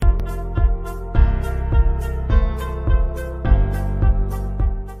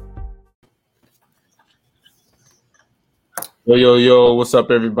Yo, what's up,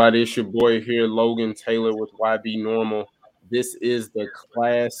 everybody? It's your boy here, Logan Taylor with YB Normal. This is the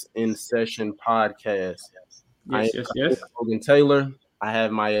Class in Session podcast. I am Yes, yes, yes. Logan Taylor. I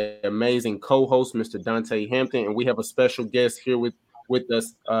have my amazing co-host, Mr. Dante Hampton, and we have a special guest here with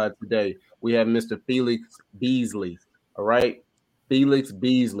us today. We have Mr. Felix Beasley. All right, Felix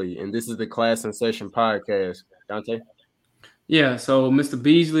Beasley, and this is the Class in Session podcast. Dante? Yeah, so Mr.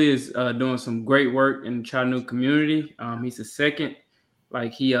 Beasley is doing some great work in the Chattanooga community. He's a second.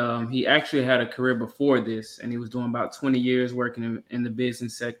 He actually had a career before this, and he was doing about 20 years working in the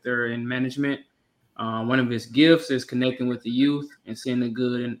business sector and management. One of his gifts is connecting with the youth and seeing the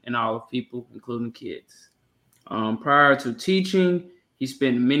good in all of people, including kids. Prior to teaching, he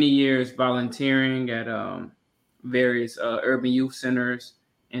spent many years volunteering at various urban youth centers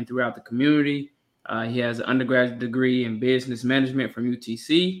and throughout the community. He has an undergraduate degree in business management from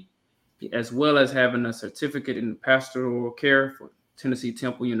UTC, as well as having a certificate in pastoral care for Tennessee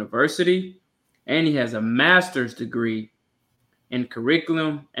Temple University. And he has a master's degree in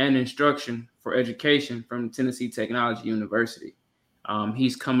curriculum and instruction for education from Tennessee Technology University.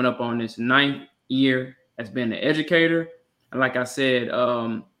 He's coming up on his 9th year as being an educator. And like I said,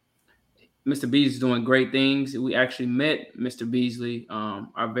 Mr. Beasley is doing great things. We actually met Mr. Beasley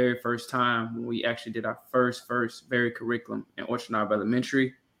our very first time when we actually did our first very curriculum in Orchard Knob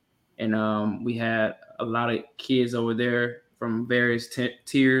Elementary. And we had a lot of kids over there from various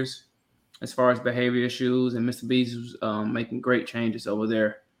tiers as far as behavior issues. And Mr. Beasley was making great changes over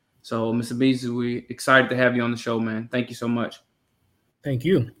there. So, Mr. Beasley, we're excited to have you on the show, man. Thank you so much. Thank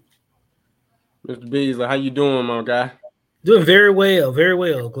you. Mr. Beasley, how you doing, my guy? Doing very well, very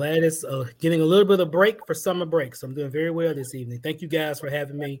well. Glad it's getting a little bit of break for summer break. So I'm doing very well this evening. Thank you guys for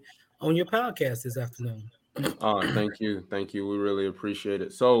having me on your podcast this afternoon. Oh, thank you. We really appreciate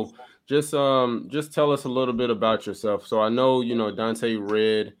it. So just tell us a little bit about yourself. So I know, Dante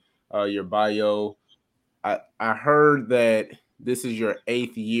read your bio. I heard that this is your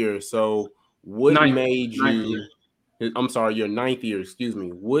 8th year. So what made you I'm sorry, your 9th year, excuse me.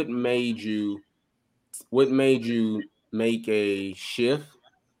 What made you make a shift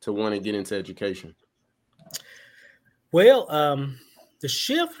to want to get into education? Well, the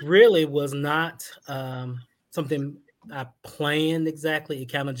shift really was not something I planned exactly.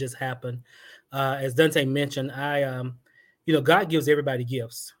 It kind of just happened. As Dante mentioned, God gives everybody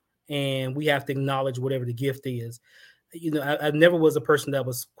gifts, and we have to acknowledge whatever the gift is. I never was a person that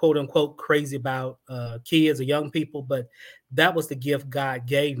was quote unquote crazy about kids or young people, but that was the gift God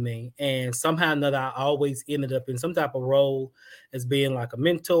gave me. And somehow or another, I always ended up in some type of role as being like a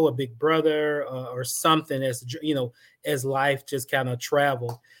mentor, a big brother, or something as life just kind of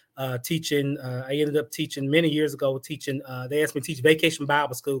traveled. Teaching, I ended up teaching many years ago, they asked me to teach Vacation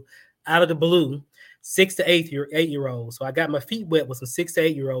Bible School out of the blue. 6 to 8-year-olds. So I got my feet wet with some 6 to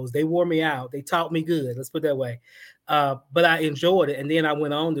 8-year-olds. They wore me out. They taught me good. Let's put it that way. But I enjoyed it. And then I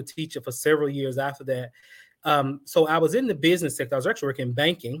went on to teach it for several years after that. So I was in the business sector. I was actually working in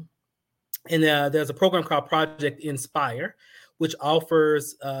banking. And there's a program called Project Inspire, which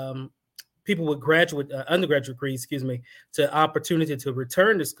offers people with undergraduate degrees, to opportunity to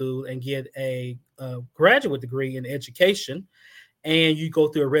return to school and get a graduate degree in education. And you go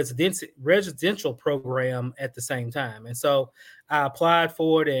through a residential program at the same time. And so I applied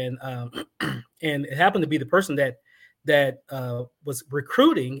for it, and it happened to be the person that was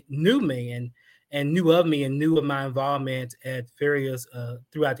recruiting knew me and knew of me and knew of my involvement at various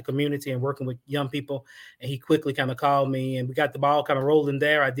throughout the community and working with young people. And he quickly kind of called me, and we got the ball kind of rolling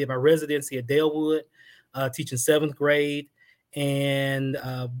there. I did my residency at Dalewood, teaching 7th grade, and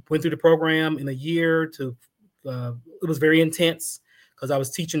went through the program in a year to. It was very intense because I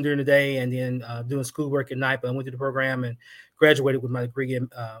was teaching during the day and then doing schoolwork at night. But I went through the program and graduated with my degree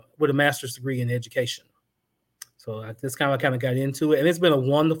with a master's degree in education. So that's kind of got into it, and it's been a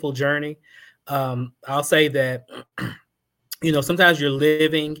wonderful journey. I'll say that sometimes you're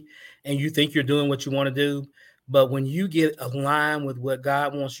living and you think you're doing what you want to do, but when you get aligned with what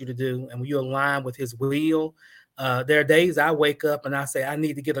God wants you to do and when you align with His will, there are days I wake up and I say I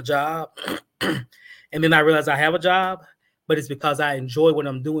need to get a job. And then I realize I have a job, but it's because I enjoy what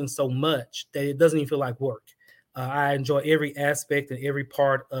I'm doing so much that it doesn't even feel like work. I enjoy every aspect and every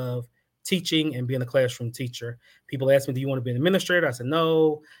part of teaching and being a classroom teacher. People ask me, do you want to be an administrator? I said,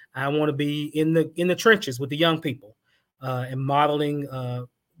 no, I want to be in the trenches with the young people and modeling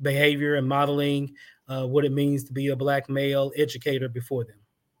behavior and modeling what it means to be a Black male educator before them.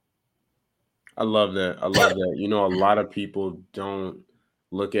 I love that. A lot of people don't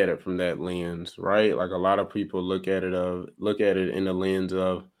look at it from that lens, right? Like a lot of people look at it in the lens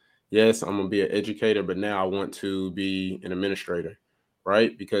of, yes, I'm gonna be an educator, but now I want to be an administrator,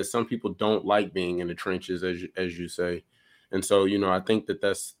 right? Because some people don't like being in the trenches, as you say, and so I think that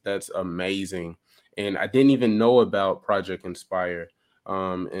that's amazing. And I didn't even know about Project Inspire,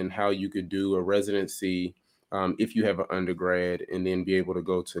 and how you could do a residency, if you have an undergrad, and then be able to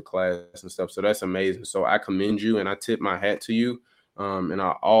go to class and stuff. So that's amazing. So I commend you, and I tip my hat to you. And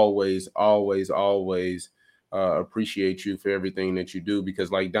I always, always, always appreciate you for everything that you do,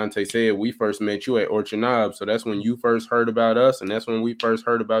 because like Dante said, we first met you at Orchard Knob, so that's when you first heard about us, and that's when we first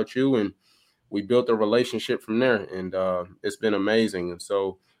heard about you, and we built a relationship from there, and it's been amazing. And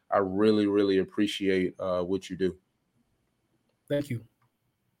so I really, really appreciate what you do. Thank you.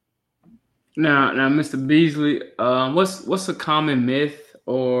 Now, Mr. Beasley, what's a common myth,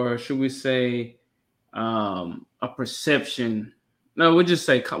 or should we say, a perception? No, we'll just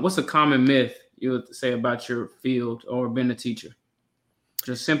say, what's a common myth you would say about your field or being a teacher?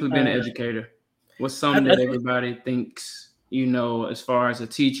 Just simply being an educator. What's something that everybody thinks, as far as a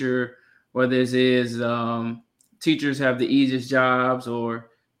teacher, whether it is teachers have the easiest jobs, or,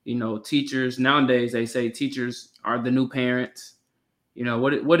 teachers nowadays, they say teachers are the new parents.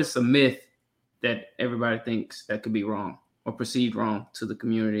 What is a myth that everybody thinks that could be wrong or perceived wrong to the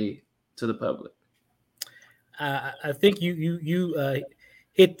community, to the public? I think you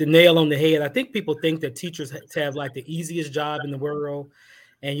hit the nail on the head. I think people think that teachers have like the easiest job in the world,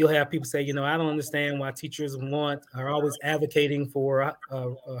 and you'll have people say, I don't understand why teachers are always advocating for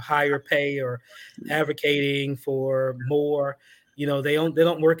a higher pay or advocating for more. They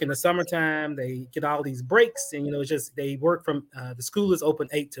don't work in the summertime. They get all these breaks, and it's just they work from the school is open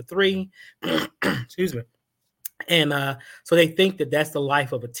 8 to 3. Excuse me. And so they think that that's the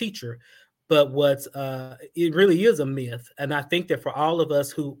life of a teacher. But it really is a myth. And I think that for all of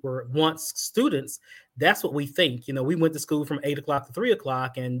us who were once students, that's what we think. We went to school from 8 o'clock to 3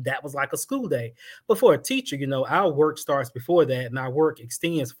 o'clock, and that was like a school day. But for a teacher, our work starts before that, and our work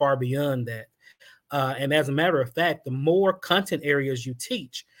extends far beyond that. And as a matter of fact, the more content areas you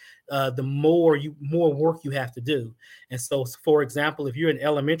teach, the more work you have to do. And so, for example, if you're an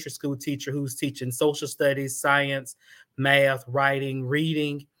elementary school teacher who's teaching social studies, science, math, writing,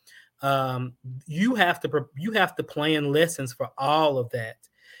 reading, you have to plan lessons for all of that.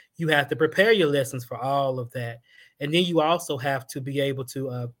 You have to prepare your lessons for all of that. And then you also have to be able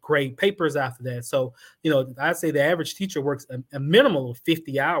to grade papers after that. So, I'd say the average teacher works a minimum of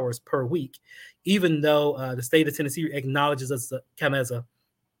 50 hours per week, even though the state of Tennessee acknowledges us kind of as a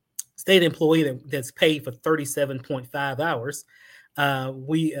state employee that's paid for 37.5 hours.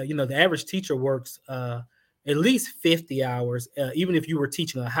 The average teacher works at least 50 hours, even if you were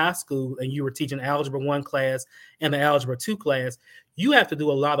teaching a high school and you were teaching Algebra 1 class and the Algebra 2 class, you have to do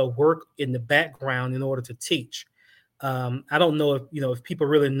a lot of work in the background in order to teach. I don't know if people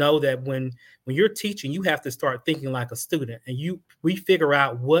really know that when you're teaching, you have to start thinking like a student, and we figure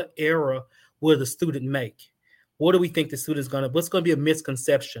out what error will the student make. What do we think the student's what's going to be a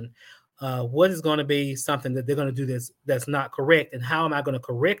misconception? What is going to be something that they're going to do that's not correct, and how am I going to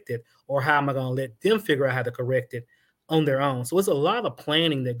correct it, or how am I going to let them figure out how to correct it on their own? So it's a lot of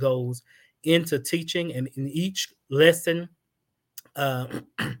planning that goes into teaching, and in each lesson,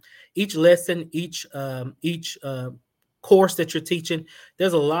 each course that you're teaching,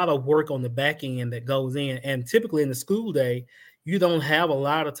 there's a lot of work on the back end that goes in. And typically in the school day, you don't have a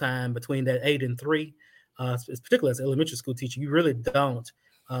lot of time between that 8 and 3, particularly as an elementary school teacher. You really don't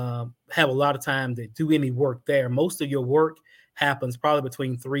have a lot of time to do any work there. Most of your work happens probably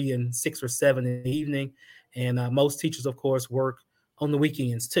between 3 and 6 or 7 in the evening. And most teachers, of course, work on the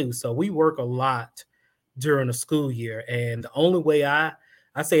weekends too. So we work a lot during the school year. And the only way I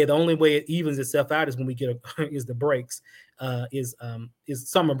say the only way it evens itself out is when we get is the breaks, is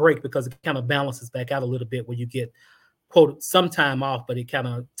summer break, because it kind of balances back out a little bit where you get, quote, some time off, but it kind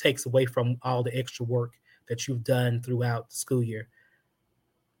of takes away from all the extra work that you've done throughout the school year.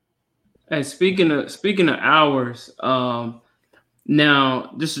 And speaking of hours,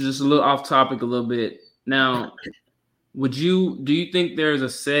 now this is just a little off topic a little bit. Now, do you think there's a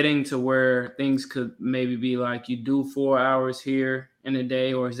setting to where things could maybe be like you do 4 hours here in a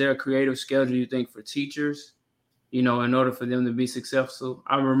day, or is there a creative schedule you think for teachers, in order for them to be successful?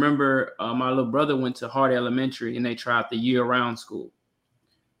 I remember my little brother went to Hart Elementary, and they tried the year-round school.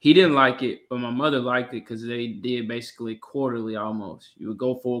 He didn't like it, but my mother liked it because they did basically quarterly almost. You would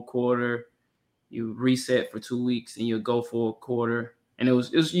go for a quarter, you reset for 2 weeks, and you would go for a quarter. And it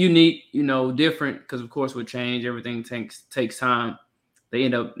was unique, different, because of course with change, everything takes time. They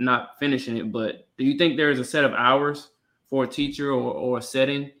end up not finishing it. But do you think there is a set of hours for a teacher or a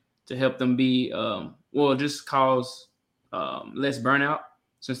setting to help them be, just cause less burnout?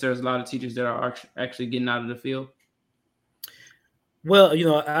 since there's a lot of teachers that are actually getting out of the field? Well,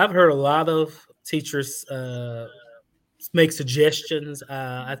 I've heard a lot of teachers make suggestions.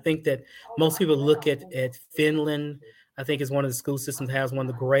 I think that most people look at Finland. I think it's one of the school systems that has one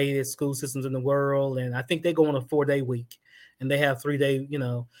of the greatest school systems in the world, and I think they go on a 4-day week, and they have 3-day,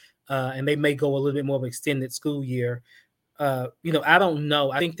 and they may go a little bit more of an extended school year. I don't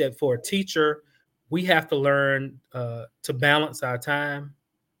know. I think that for a teacher, we have to learn to balance our time,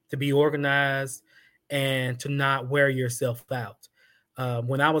 to be organized, and to not wear yourself out.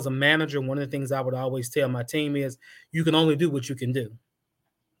 When I was a manager, one of the things I would always tell my team is you can only do what you can do.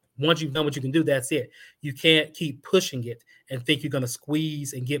 Once you've done what you can do, that's it. You can't keep pushing it and think you're going to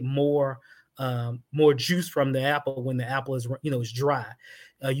squeeze and get more juice from the apple when the apple is dry.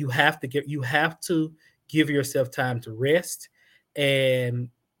 You have to give yourself time to rest, and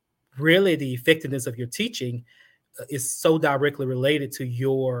really the effectiveness of your teaching is so directly related to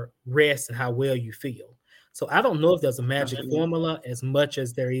your rest and how well you feel. So I don't know if there's a magic formula as much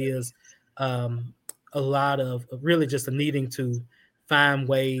as there is a lot of really just a needing to find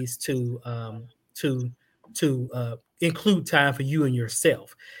ways to include time for you and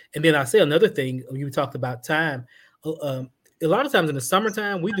yourself. And then I say another thing, you talked about time. A lot of times in the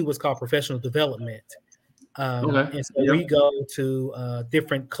summertime, we do what's called professional development. And so we go to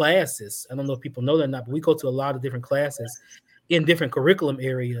different classes. I don't know if people know that or not, but we go to a lot of different classes in different curriculum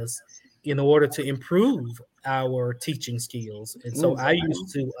areas in order to improve our teaching skills. And so I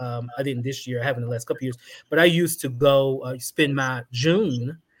used to, I didn't this year, I haven't in the last couple of years, but I used to go spend my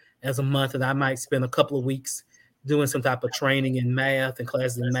June as a month, and I might spend a couple of weeks doing some type of training in math and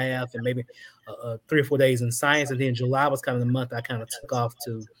classes in math, and maybe 3 or 4 days in science. And then July was kind of the month I kind of took off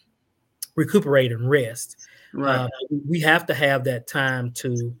to recuperate and rest. Right. We have to have that time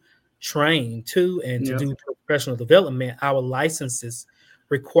to train too, and to do professional development. Our licenses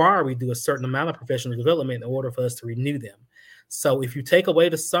require we do a certain amount of professional development in order for us to renew them. So if you take away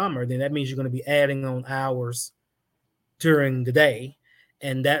the summer, then that means you're going to be adding on hours during the day,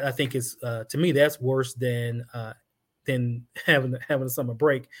 and that I think is to me that's worse than having a summer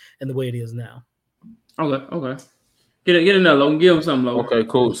break and the way it is now. Okay. Get another Logan. Give him something, Logan. Okay,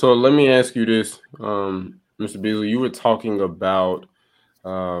 cool. So let me ask you this, Mr. Beasley. You were talking about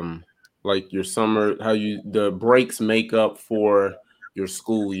like your summer, how the breaks make up for your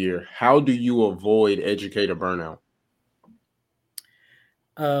school year. How do you avoid educator burnout?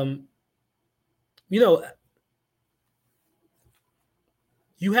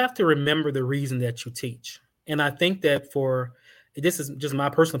 You have to remember the reason that you teach. And I think that this is just my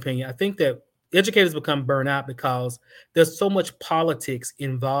personal opinion, I think that educators become burnt out because there's so much politics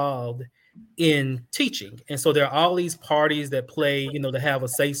involved in teaching. And so there are all these parties that play, that have a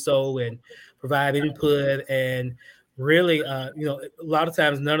say-so and provide input. And really, a lot of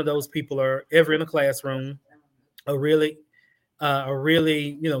times none of those people are ever in a classroom or really,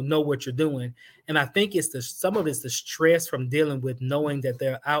 know what you're doing. And I think some of it's the stress from dealing with knowing that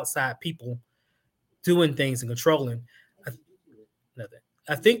there are outside people doing things and controlling.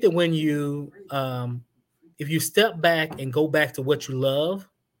 I think that when you, if you step back and go back to what you love,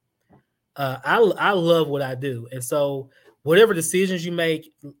 I love what I do. And so whatever decisions you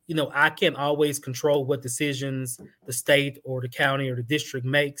make, I can't always control what decisions the state or the county or the district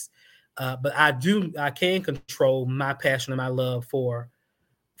makes. But I can control my passion and my love for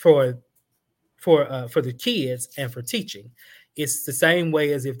the kids and for teaching. It's the same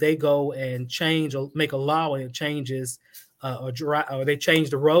way as if they go and change or make a law and it changes or they change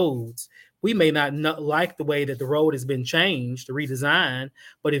the roads. We may not like the way that the road has been changed, redesigned,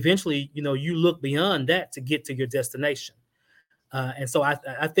 but eventually, you look beyond that to get to your destination. And so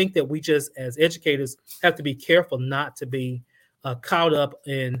I think that we just, as educators, have to be careful not to be caught up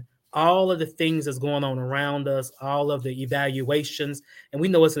in all of the things that's going on around us, all of the evaluations. And we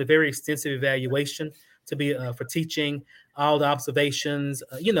know it's a very extensive evaluation to be for teaching, all the observations,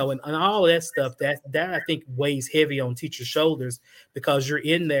 and all of that stuff that I think weighs heavy on teachers' shoulders because you're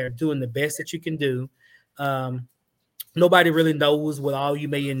in there doing the best that you can do. Nobody really knows what all you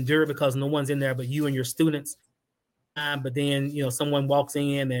may endure because no one's in there but you and your students. But then, someone walks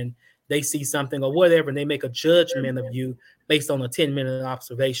in and they see something or whatever, and they make a judgment of you based on a 10-minute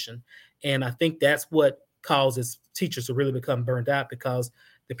observation. And I think that's what causes teachers to really become burned out because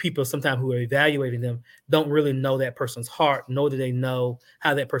the people sometimes who are evaluating them don't really know that person's heart, nor do they know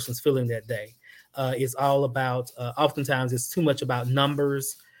how that person's feeling that day. It's all about, oftentimes it's too much about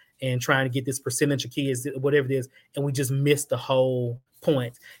numbers and trying to get this percentage of kids, whatever it is, and we just miss the whole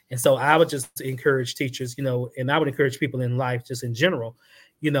point. And so I would just encourage teachers, and I would encourage people in life just in general,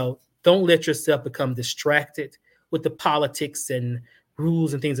 don't let yourself become distracted with the politics and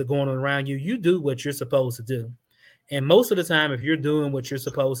rules and things that are going on around you. You do what you're supposed to do. And most of the time, if you're doing what you're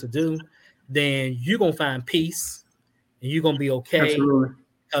supposed to do, then you're going to find peace and you're going to be okay Absolutely.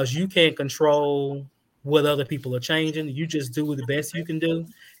 because you can't control what other people are changing. You just do the best you can do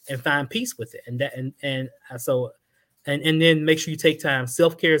and find peace with it. And then make sure you take time.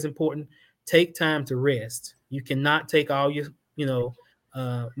 Self-care is important. Take time to rest. You cannot take all your,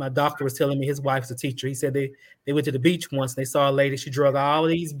 my doctor was telling me his wife's a teacher. He said they went to the beach once and they saw a lady. She drug all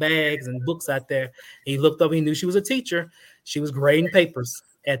these bags and books out there. And he looked over, he knew she was a teacher. She was grading papers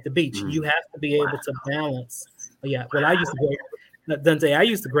at the beach. You have to be able to balance. Yeah. Well, I used to grade. Dante, I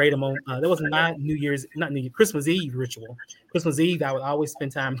used to grade them on. That was my Christmas Eve ritual. Christmas Eve, I would always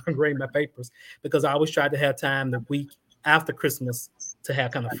spend time grading my papers because I always tried to have time the week after Christmas to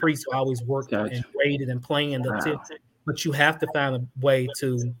have kind of free. So I always worked and graded and planned. But you have to find a way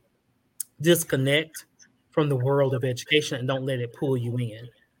to disconnect from the world of education and don't let it pull you in.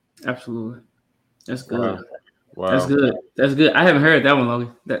 Absolutely. That's good. Wow. That's good. That's good. I haven't heard that one,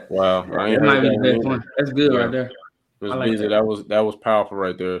 Logan. That might be the best one. That's good right there. Ms. Beasley, that was powerful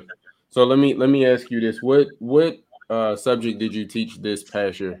right there. So let me ask you this: what subject did you teach this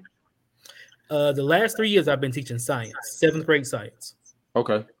past year? The last 3 years I've been teaching science, 7th grade science.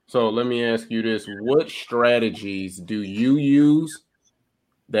 Okay, so let me ask you this: what strategies do you use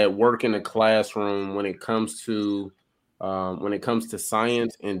that work in the classroom when it comes to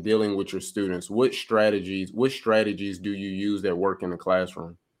science and dealing with your students? What strategies do you use that work in the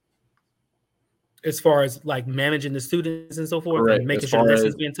classroom? As far as like managing the students and so forth, Correct. and making sure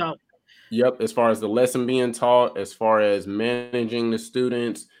lessons being taught. Yep, as far as the lesson being taught, as far as managing the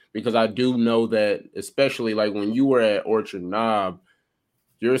students, because I do know that, especially like when you were at Orchard Knob,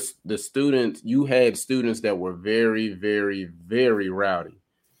 you had students that were very, very, very rowdy,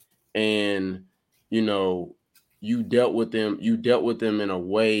 and you dealt with them in a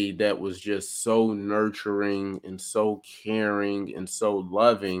way that was just so nurturing and so caring and so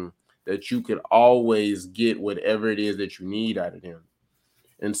loving that you could always get whatever it is that you need out of them.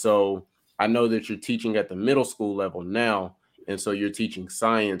 And so I know that you're teaching at the middle school level now, and so you're teaching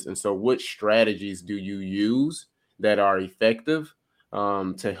science. And so what strategies do you use that are effective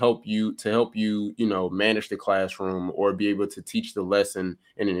to help you manage the classroom or be able to teach the lesson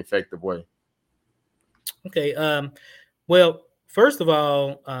in an effective way? Okay. Well, first of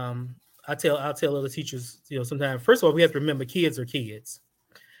all, I'll tell other teachers, sometimes, first of all, we have to remember kids are kids.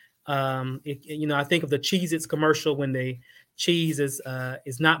 I think of the Cheez-Its commercial when the cheese is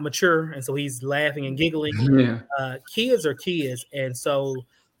not mature, and so he's laughing and giggling. Yeah. Kids are kids, and so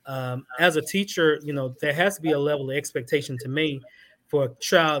as a teacher, there has to be a level of expectation to me for a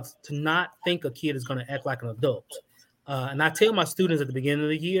child to not think a kid is going to act like an adult. And I tell my students at the beginning of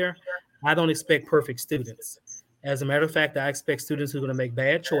the year, I don't expect perfect students. As a matter of fact, I expect students who are going to make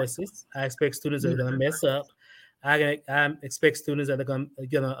bad choices. I expect students that are going to mess up. I expect students that are going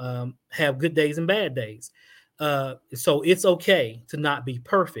to have good days and bad days. So it's okay to not be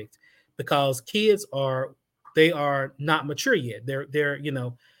perfect because kids are not mature yet.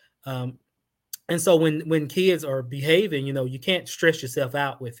 And so when kids are behaving, you can't stress yourself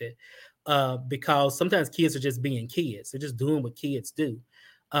out with it because sometimes kids are just being kids. They're just doing what kids do.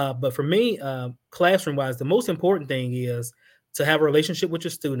 But for me, classroom-wise, the most important thing is to have a relationship with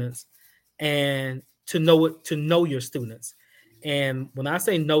your students and to know your students. And when I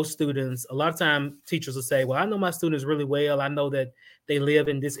say know students, a lot of time teachers will say, well, I know my students really well. I know that they live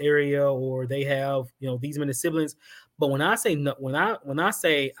in this area or they have, these many siblings. But when I say no, when I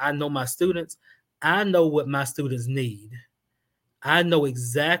say I know my students, I know what my students need. I know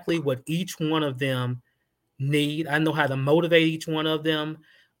exactly what each one of them need. I know how to motivate each one of them.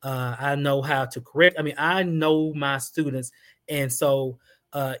 I know how to correct. I mean, I know my students. And so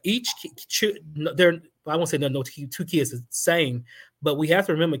I won't say no two kids are the same, but we have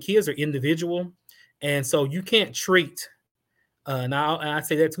to remember kids are individual. And so you can't treat, and I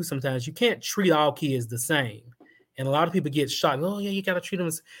say that too sometimes, you can't treat all kids the same. And a lot of people get shocked. Oh, yeah, you got to treat them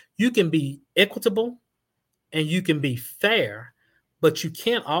you can be equitable and you can be fair, but you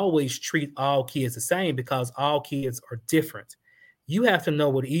can't always treat all kids the same because all kids are different. You have to know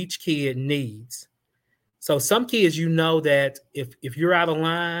what each kid needs. So some kids, that if you're out of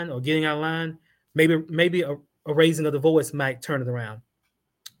line or getting out of line, maybe a raising of the voice might turn it around.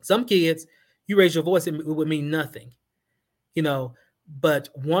 Some kids, you raise your voice, it would mean nothing, But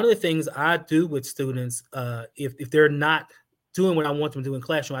one of the things I do with students, if they're not doing what I want them to do in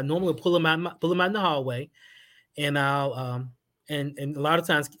classroom, I normally pull them out in the hallway, and I'll and a lot of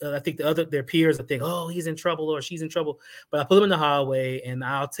times I think their peers will think, oh, he's in trouble or she's in trouble, but I pull them in the hallway and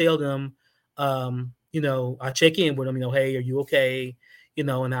I'll tell them, I check in with them, hey, are you okay?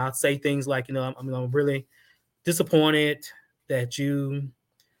 And I'll say things like, I'm really disappointed that you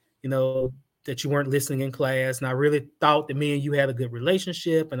know, that you weren't listening in class. And I really thought that me and you had a good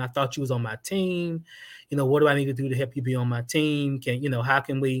relationship, and I thought you was on my team. What do I need to do to help you be on my team? How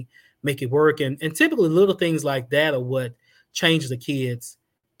can we make it work? And typically little things like that are what changes a kid's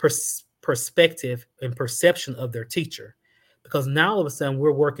perspective and perception of their teacher, because now all of a sudden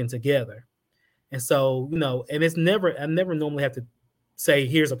we're working together. And so, and I never normally have to say,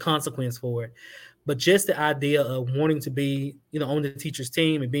 here's a consequence for it. But just the idea of wanting to be, on the teacher's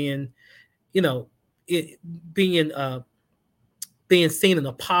team and being, you know, it, being being seen in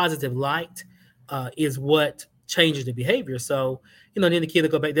a positive light is what changes the behavior. So, then the kid will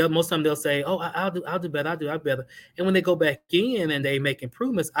go back. Most of the time they'll say, "Oh, I'll do better. I'll better." And when they go back in and they make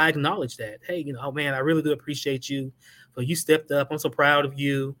improvements, I acknowledge that. Hey, oh man, I really do appreciate you. So you stepped up. I'm so proud of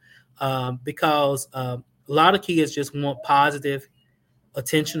you, because a lot of kids just want positive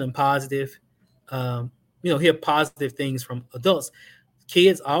attention and positive, hear positive things from adults.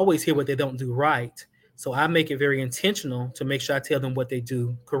 Kids always hear what they don't do right. So I make it very intentional to make sure I tell them what they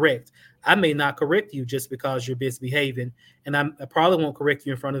do correct. I may not correct you just because you're misbehaving, and I probably won't correct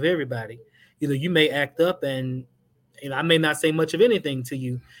you in front of everybody. You may act up, and I may not say much of anything to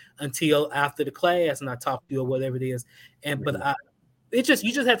you until after the class, and I talk to you or whatever it is. You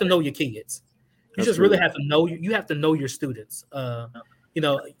just have to know your kids. You just really have to know. You have to know your students.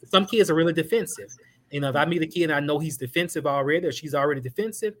 Some kids are really defensive. If I meet a kid and I know he's defensive already, or she's already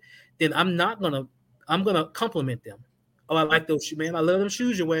defensive, then I'm gonna compliment them. Oh, I like those shoes, man. I love them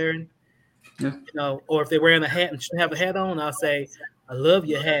shoes you're wearing. Yeah. Or if they're wearing a hat and shouldn't have a hat on, I'll say, I love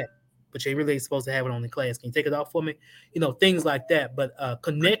your hat, but you're really supposed to have it on in class. Can you take it off for me? Things like that. But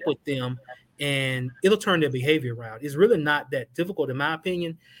connect with them, and it'll turn their behavior around. It's really not that difficult, in my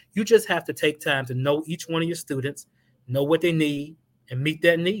opinion. You just have to take time to know each one of your students, know what they need, and meet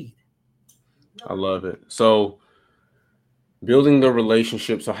that need. I love it. So building the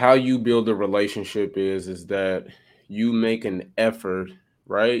relationship. So how you build the relationship is that you make an effort,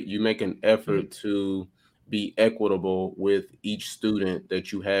 right? You make an effort to be equitable with each student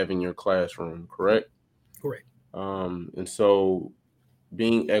that you have in your classroom, correct? Correct. And so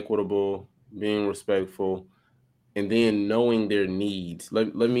being equitable, being respectful, and then knowing their needs.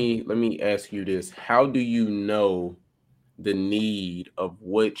 Let me ask you this. How do you know the need of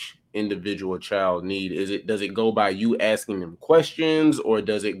which individual child need? Does it go by you asking them questions, or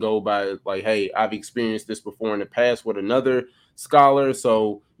does it go by like, hey, I've experienced this before in the past with another scholar,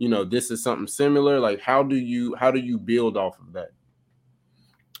 so this is something similar? Like, how do you build off of that?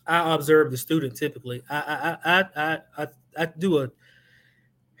 I observe the student typically. I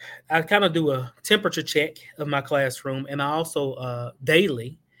kind of do a temperature check of my classroom, and I also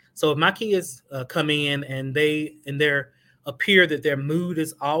daily. So if my kids come in and they appear that their mood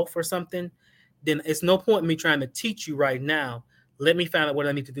is off or something, then it's no point in me trying to teach you right now. Let me find out what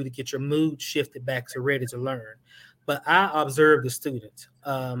I need to do to get your mood shifted back to ready to learn. But I observe the student.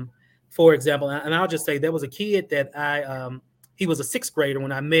 For example, and I'll just say there was a kid that he was a sixth grader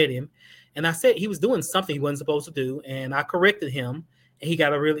when I met him, and I said he was doing something he wasn't supposed to do, and I corrected him. And he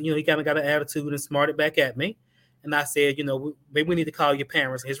got he kind of got an attitude and smarted back at me. And I said, maybe we need to call your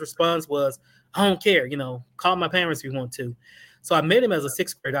parents. His response was, I don't care, call my parents if you want to. So I met him as a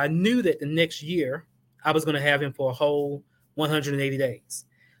sixth grader. I knew that the next year I was going to have him for a whole 180 days.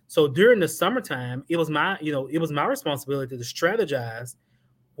 So during the summertime, it was my responsibility to strategize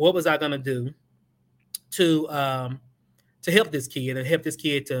what was I going to do to help this kid and help this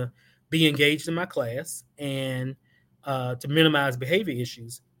kid to be engaged in my class and to minimize behavior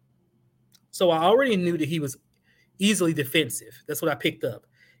issues. So I already knew that he was easily defensive. That's what I picked up.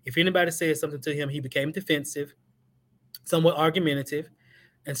 If anybody said something to him, he became defensive, somewhat argumentative.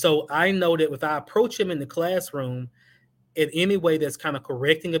 And so I know that if I approach him in the classroom in any way that's kind of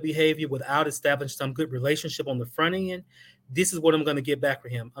correcting a behavior without establishing some good relationship on the front end, this is what I'm going to get back for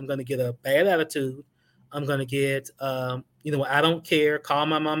him. I'm going to get a bad attitude. I'm going to get, I don't care. Call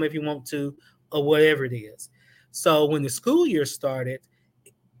my mom if you want to, or whatever it is. So when the school year started,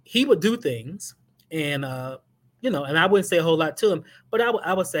 he would do things, and and I wouldn't say a whole lot to him, but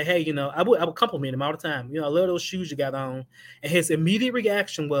I would say, hey, I would compliment him all the time. I love those shoes you got on. And his immediate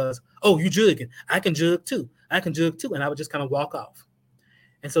reaction was, oh, you jugging? I can jug too. And I would just kind of walk off.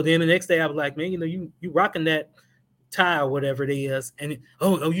 And so then the next day I was like, man, you rocking that tie or whatever it is, and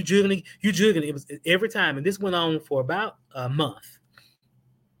you jugging? It was every time, and this went on for about a month.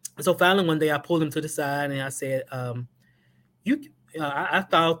 So finally one day I pulled him to the side and I said, I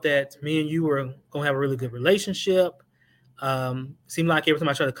thought that me and you were going to have a really good relationship. Seemed like every time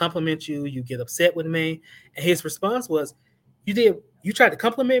I try to compliment you, you get upset with me. And his response was, you tried to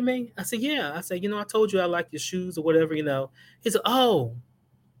compliment me? I said, yeah. I said, I told you I like your shoes or whatever, He said, oh,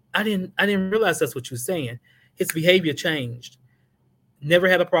 I didn't realize that's what you were saying. His behavior changed. Never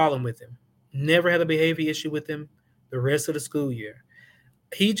had a problem with him. Never had a behavior issue with him the rest of the school year.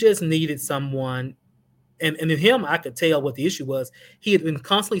 He just needed someone, and in him, I could tell what the issue was. He had been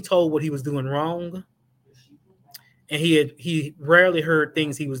constantly told what he was doing wrong, and he rarely heard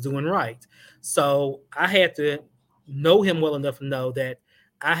things he was doing right. So I had to know him well enough to know that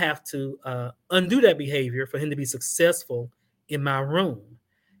I have to undo that behavior for him to be successful in my room.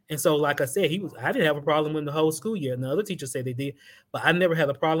 And so, like I said, I didn't have a problem with him the whole school year. And the other teachers say they did, but I never had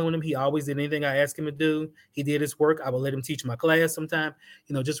a problem with him. He always did anything I asked him to do. He did his work. I would let him teach my class sometime.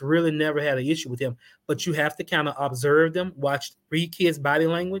 Just really never had an issue with him. But you have to kind of observe them, read kids' body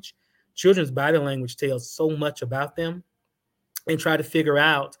language. Children's body language tells so much about them, and try to figure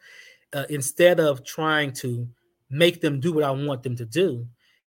out, instead of trying to make them do what I want them to do,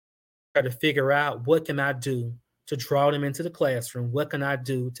 try to figure out what can I do to draw them into the classroom? What can I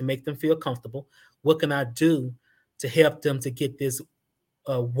do to make them feel comfortable? What can I do to help them to get this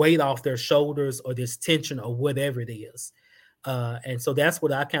weight off their shoulders or this tension or whatever it is? And so that's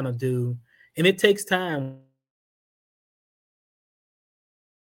what I kind of do. And it takes time.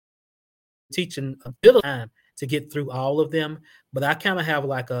 Teaching a bit of time to get through all of them, but I kind of have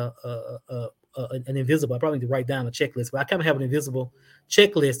like an invisible. I probably need to write down a checklist, but I kind of have an invisible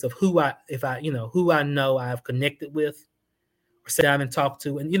checklist of who I know I've connected with or sit down and talk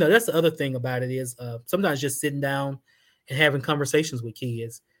to. And that's the other thing about it is sometimes just sitting down and having conversations with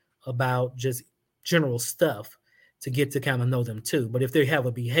kids about just general stuff to get to kind of know them too. But if they have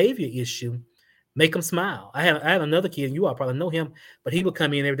a behavior issue, make them smile. I had another kid, you all probably know him, but he would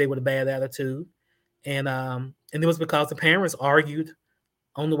come in every day with a bad attitude, and it was because the parents argued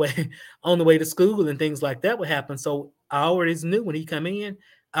on the way on the way to school, and things like that would happen. So I always knew when he come in,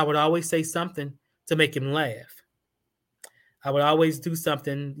 I would always say something to make him laugh. I would always do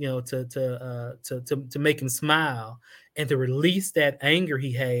something, to make him smile and to release that anger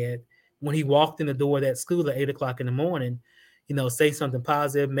he had when he walked in the door of that school at 8 o'clock in the morning. Say something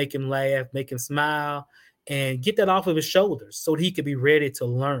positive, make him laugh, make him smile, and get that off of his shoulders so that he could be ready to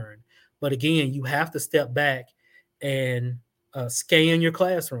learn. But again, you have to step back and scan your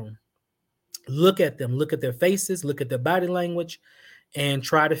classroom. Look at them, look at their faces, look at their body language, and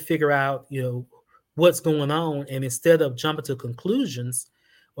try to figure out, what's going on. And instead of jumping to conclusions,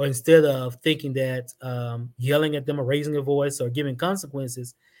 or instead of thinking that yelling at them or raising your voice or giving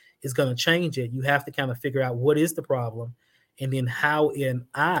consequences is going to change it, you have to kind of figure out what is the problem, and then how am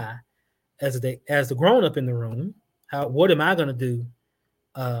I, as the grown up in the room, what am I going to do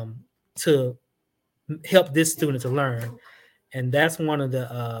to help this student to learn? And that's one of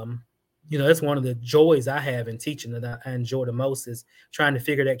the that's one of the joys I have in teaching that I enjoy the most, is trying to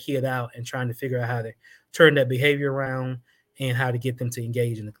figure that kid out and trying to figure out how to turn that behavior around and how to get them to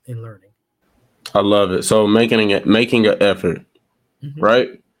engage in learning. I love it. So making an effort, right?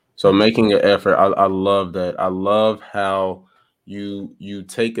 So making an effort. I love that. I love how you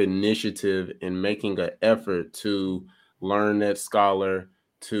take initiative in making an effort to learn that scholar,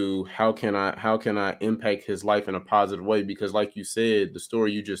 to how can I impact his life in a positive way? Because like you said, the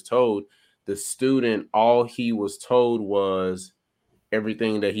story you just told, the student, all he was told was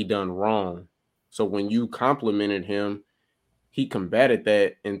everything that he done wrong. So when you complimented him, he combated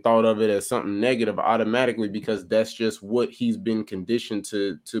that and thought of it as something negative automatically, because that's just what he's been conditioned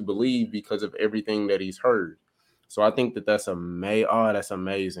to believe because of everything that he's heard. So I think that's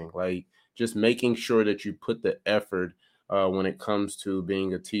amazing. Like, just making sure that you put the effort when it comes to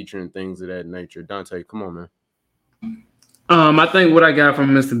being a teacher and things of that nature. Dante, come on, man. I think what I got from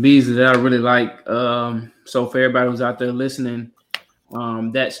Mr. Beasley that I really like, so for everybody who's out there listening,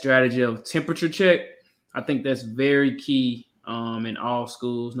 that strategy of temperature check, I think that's very key in all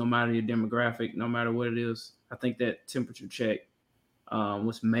schools, no matter your demographic, no matter what it is. I think that temperature check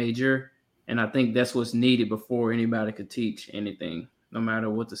was major, and I think that's what's needed before anybody could teach anything, no matter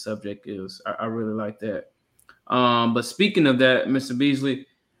what the subject is. I really like that. But speaking of that, Mr. Beasley,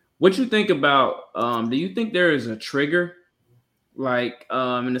 what you think about, do you think there is a trigger, like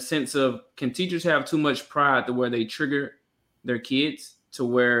in the sense of, can teachers have too much pride to where they trigger their kids to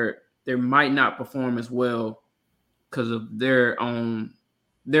where they might not perform as well because of they're in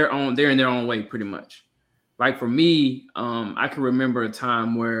their own way, pretty much? Like for me, I can remember a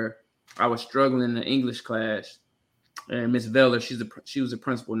time where I was struggling in the English class, and Miss Veller, she was a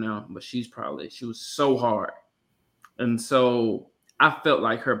principal now, but she was so hard. And so I felt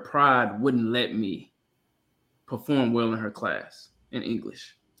like her pride wouldn't let me perform well in her class in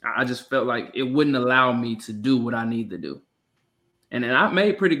English. I just felt like it wouldn't allow me to do what I need to do. And I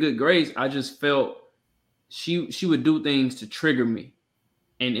made pretty good grades. I just felt she would do things to trigger me,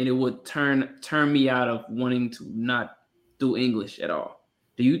 and it would turn me out of wanting to not do English at all.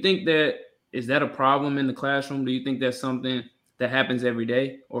 Do you think is that a problem in the classroom? Do you think that's something that happens every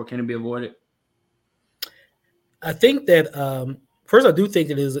day, or can it be avoided? I think that first, I do think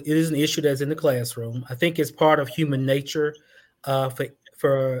it is an issue that's in the classroom. I think it's part of human nature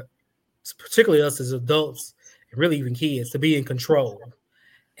for particularly us as adults, and really even kids, to be in control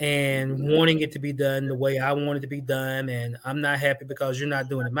and wanting it to be done the way I want it to be done. And I'm not happy because you're not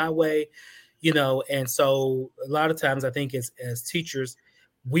doing it my way, And so a lot of times I think as teachers,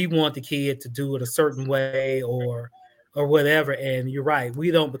 we want the kid to do it a certain way or whatever. And you're right,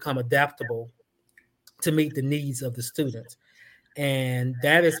 we don't become adaptable to meet the needs of the students. And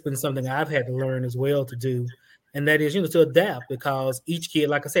that has been something I've had to learn as well to do. And that is, to adapt, because each kid,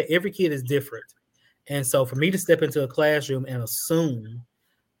 like I said, every kid is different. And so for me to step into a classroom and assume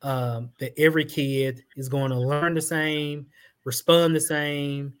that every kid is going to learn the same, respond the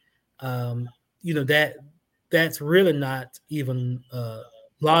same, that's really not even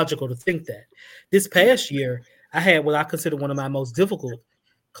logical to think that. This past year, I had what I consider one of my most difficult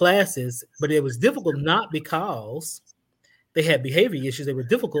classes, but it was difficult not because they had behavior issues. They were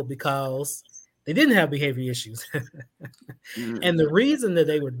difficult because they didn't have behavior issues. And the reason that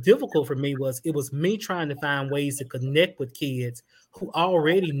they were difficult for me was it was me trying to find ways to connect with kids who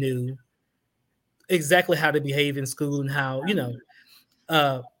already knew exactly how to behave in school and how,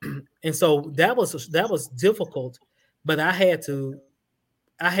 and so that was difficult, but I had to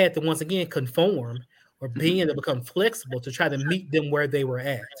once again conform or being to become flexible to try to meet them where they were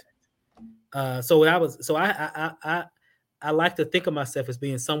at. I like to think of myself as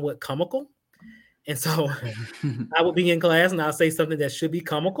being somewhat comical. And so I would be in class and I'll say something that should be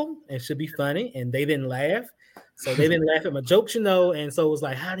comical and should be funny, and they didn't laugh. So they didn't laugh at my jokes, And so it was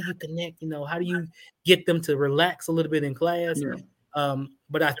like, how do you connect? How do you get them to relax a little bit in class? Yeah.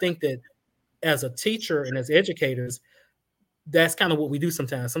 But I think that as a teacher and as educators, that's kind of what we do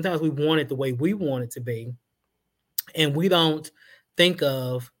sometimes. Sometimes we want it the way we want it to be. And we don't think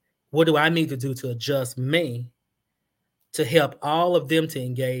of, what do I need to do to adjust me to help all of them to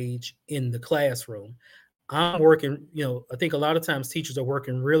engage in the classroom? I'm working, I think a lot of times teachers are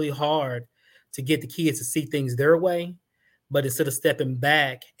working really hard to get the kids to see things their way, but instead of stepping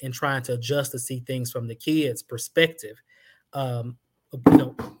back and trying to adjust to see things from the kids' perspective. A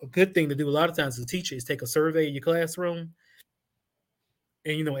good thing to do a lot of times as a teacher is take a survey in your classroom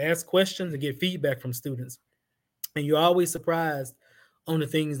and, ask questions and get feedback from students. And you're always surprised on the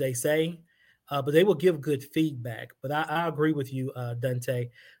things they say, but they will give good feedback. But I agree with you, Dante.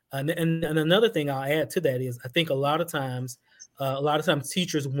 And another thing I'll add to that is I think a lot of times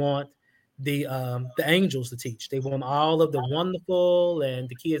teachers want the angels to teach. They want all of the wonderful and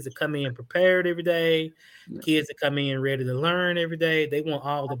the kids that come in prepared every day, kids that come in ready to learn every day. They want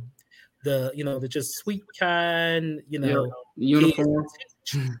all the just sweet kind, uniform.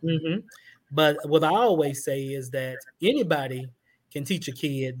 Mm-hmm. But what I always say is that anybody can teach a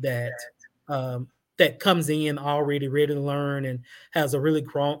kid that that comes in already ready to learn and has a really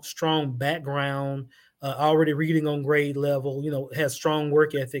strong background, already reading on grade level, has strong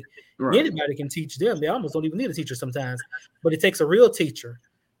work ethic. Right. Anybody can teach them. They almost don't even need a teacher sometimes. But it takes a real teacher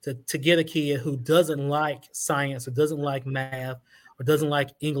to get a kid who doesn't like science or doesn't like math or doesn't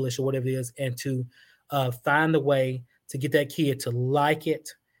like English or whatever it is, and to find a way to get that kid to like it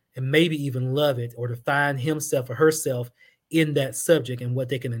and maybe even love it, or to find himself or herself in that subject and what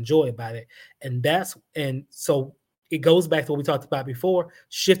they can enjoy about it. And so it goes back to what we talked about before,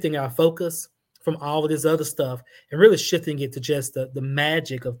 shifting our focus from all of this other stuff and really shifting it to just the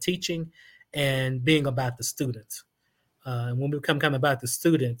magic of teaching and being about the students. And when we become kind of about the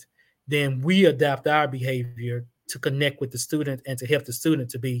student, then we adapt our behavior to connect with the student and to help the student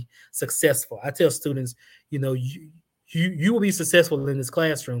to be successful. I tell students, you will be successful in this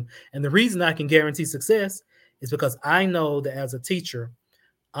classroom. And the reason I can guarantee success is because I know that as a teacher,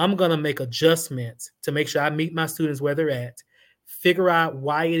 I'm going to make adjustments to make sure I meet my students where they're at, figure out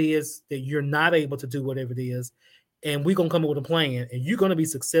why it is that you're not able to do whatever it is, and we're going to come up with a plan, and you're going to be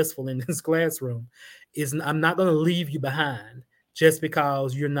successful in this classroom. I'm not going to leave you behind just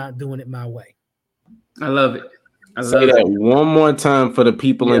because you're not doing it my way. I love it. Say that one more time for the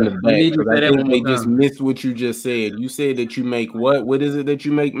people in the back. I think they just missed what you just said. You said that you make what? What is it that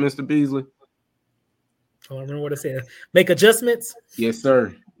you make, Mr. Beasley? Oh, I remember what I said. Make adjustments. Yes,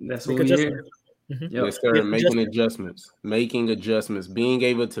 sir. That's what we hear. Yes, sir. Making adjustments, being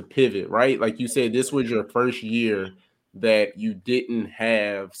able to pivot, right? Like you said, this was your first year that you didn't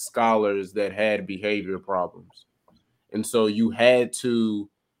have scholars that had behavior problems. And so you had to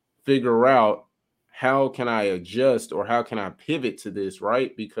figure out, how can I adjust or how can I pivot to this,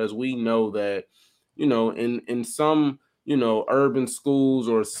 right? Because we know that, in some, urban schools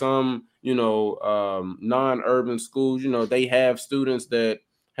or some, non-urban schools, they have students that,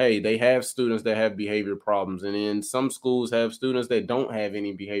 hey, they have students that have behavior problems. And then some schools have students that don't have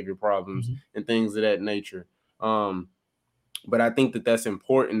any behavior problems and things of that nature. But I think that that's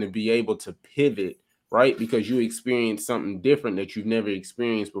important to be able to pivot, right? Because you experience something different that you've never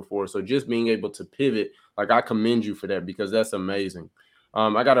experienced before. So just being able to pivot, like, I commend you for that, because that's amazing.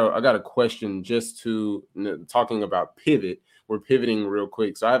 I got a question, just to talking about pivot. We're pivoting real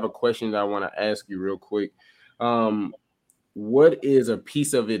quick. So I have a question that I want to ask you real quick. What is a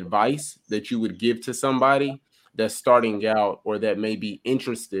piece of advice that you would give to somebody that's starting out or that may be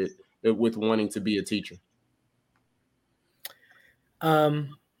interested with wanting to be a teacher? Well,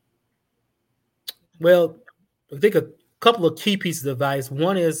 I think a couple of key pieces of advice.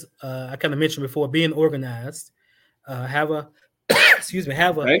 One is, I kind of mentioned before, being organized. Have a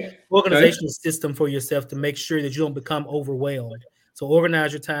have a organizational system for yourself to make sure that you don't become overwhelmed. So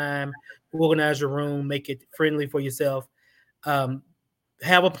organize your time, organize your room, make it friendly for yourself. Have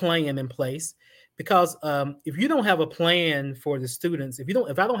a plan in place, because if you don't have a plan for the students, if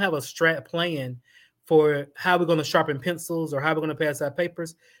I don't have a strat plan for how we're going to sharpen pencils or how we're going to pass out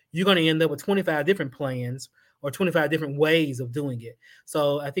papers, you're going to end up with 25 different plans or 25 different ways of doing it.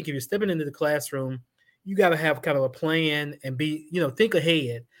 So I think if you're stepping into the classroom, you got to have kind of a plan and think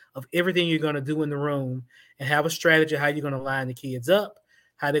ahead of everything you're going to do in the room, and have a strategy how you're going to line the kids up,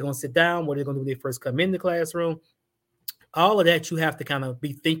 how they're going to sit down, what they're going to do when they first come in the classroom. All of that you have to kind of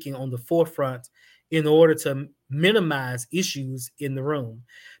be thinking on the forefront in order to minimize issues in the room,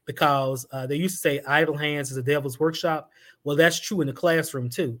 because they used to say idle hands is a devil's workshop. Well, that's true in the classroom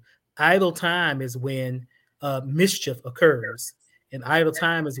too. Idle time is when mischief occurs, and idle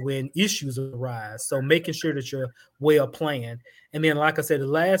time is when issues arise. So making sure that you're well planned. And then, like I said, the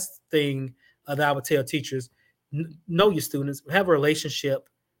last thing that I would tell teachers, know your students, have a relationship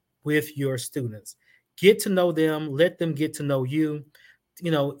with your students. Get to know them, let them get to know you.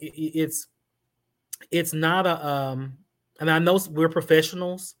 It's not and I know we're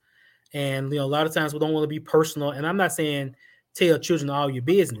professionals, and a lot of times we don't want to be personal. And I'm not saying tell children all your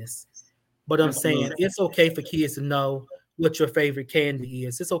business, but I'm saying it's okay for kids to know what your favorite candy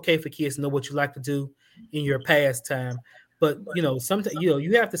is. It's okay for kids to know what you like to do in your pastime. But sometimes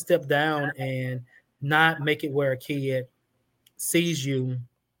you have to step down and not make it where a kid sees you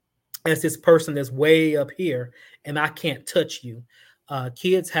as this person that's way up here and I can't touch you.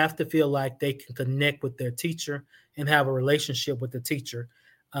 Kids have to feel like they can connect with their teacher and have a relationship with the teacher.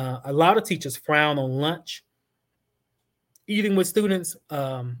 A lot of teachers frown on lunch, eating with students,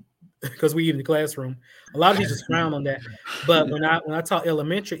 because we eat in the classroom. A lot of teachers frown on that. But when I taught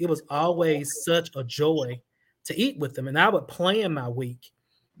elementary, it was always such a joy to eat with them. And I would plan my week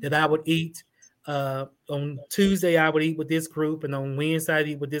that I would eat. On Tuesday, I would eat with this group, and on Wednesday, I'd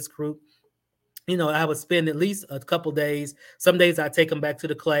eat with this group. I would spend at least a couple days. Some days I take them back to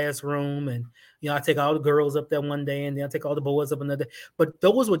the classroom, and I take all the girls up there one day, and then I take all the boys up another day. But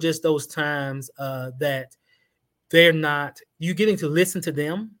those were just those times that they're not. You're getting to listen to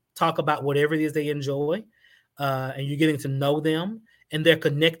them talk about whatever it is they enjoy, and you're getting to know them, and they're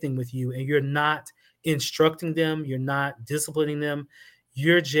connecting with you, and you're not instructing them, you're not disciplining them.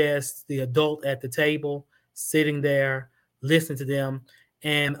 You're just the adult at the table, sitting there, listening to them.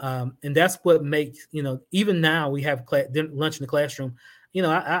 And that's what makes, even now we have lunch in the classroom.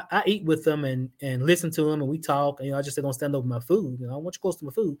 I eat with them and listen to them, and we talk. I just don't stand over my food. I want you close to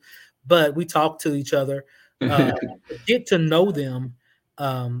my food, but we talk to each other, get to know them,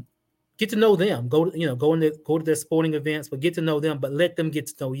 get to know them. Go to their sporting events, but get to know them. But let them get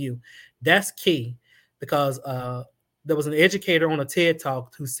to know you. That's key, because there was an educator on a TED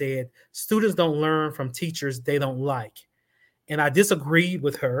Talk who said students don't learn from teachers they don't like. And I disagreed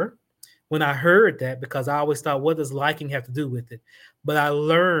with her when I heard that, because I always thought, what does liking have to do with it? But I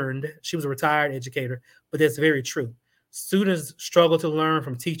learned, she was a retired educator, but that's very true. Students struggle to learn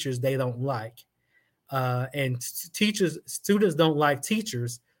from teachers they don't like. And students don't like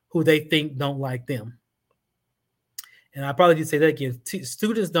teachers who they think don't like them. And I probably did say that again.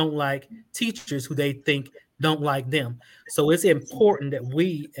 Students don't like teachers who they think don't like them. So it's important that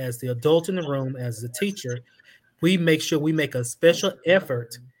we, as the adult in the room, as the teacher, we make sure we make a special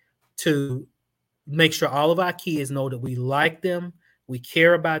effort to make sure all of our kids know that we like them, we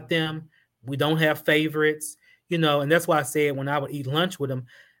care about them, We don't have favorites, and that's why I said when I would eat lunch with them,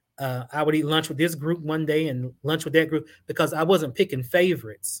 I would eat lunch with this group one day and lunch with that group, because I wasn't picking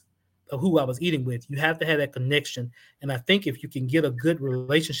favorites of who I was eating with. You have to have that connection. And I think if you can get a good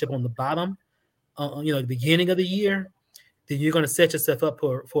relationship on the bottom, the beginning of the year, then you're going to set yourself up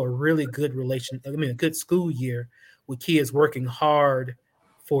for a really good a good school year with kids working hard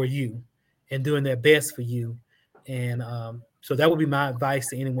for you and doing their best for you. And so that would be my advice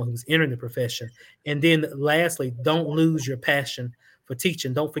to anyone who's entering the profession. And then lastly, don't lose your passion for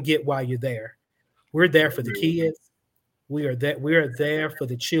teaching. Don't forget why you're there. We're there for the kids. We are there for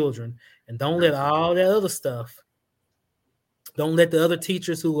the children. And don't let all that other stuff, don't let the other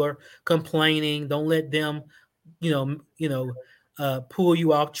teachers who are complaining, don't let them, pull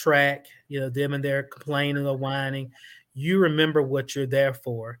you off track, them and their complaining or whining. You remember what you're there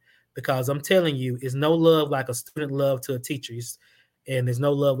for, because I'm telling you, it's no love like a student love to a teacher. And there's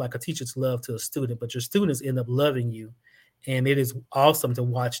no love like a teacher's love to a student, but your students end up loving you. And it is awesome to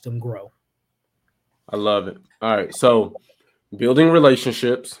watch them grow. I love it. All right. So building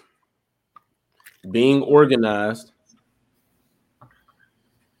relationships, being organized,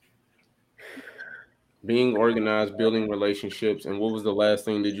 building relationships. And what was the last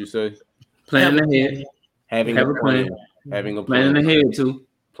thing did you say? Planning ahead. Having a plan. Having a plan. Planning ahead too.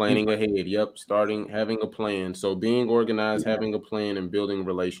 Planning ahead. Yep. Having a plan. So being organized, having a plan, and building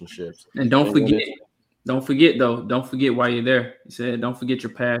relationships. And don't forget why you're there. You said don't forget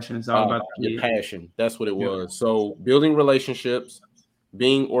your passion. It's all about your passion. That's what it was. So building relationships,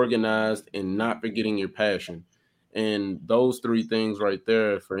 being organized, and not forgetting your passion. And those three things right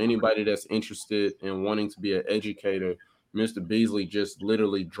there, for anybody that's interested in wanting to be an educator, Mr. Beasley just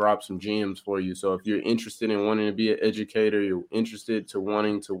literally dropped some gems for you. So if you're interested in wanting to be an educator, you're interested to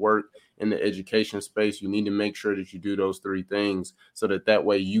wanting to work in the education space, you need to make sure that you do those three things so that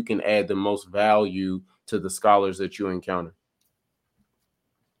way you can add the most value to the scholars that you encounter.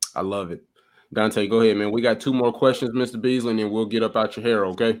 I love it. Dante, go ahead, man. We got 2 more questions, Mr. Beasley, and then we'll get up out your hair,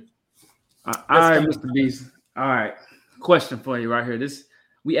 okay? All right, Mr. Beasley. All right. Question for you right here.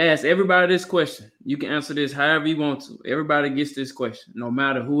 We ask everybody this question. You can answer this however you want to. Everybody gets this question, no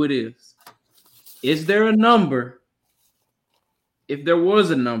matter who it is. Is there a number, if there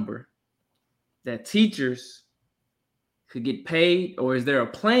was a number, that teachers could get paid, or is there a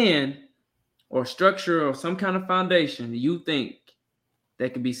plan or structure or some kind of foundation that you think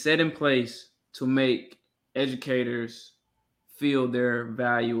that could be set in place to make educators feel their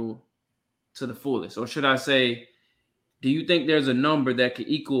value to the fullest? Or should I say, do you think there's a number that could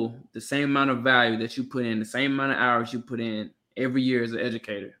equal the same amount of value that you put in, the same amount of hours you put in every year as an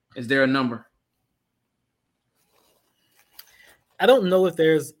educator? Is there a number? I don't know if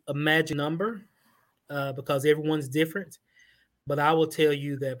there's a magic number because everyone's different, but I will tell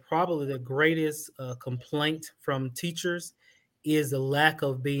you that probably the greatest complaint from teachers is the lack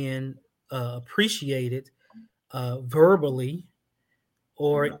of being appreciated verbally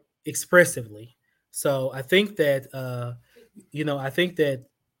or expressively. So I think that,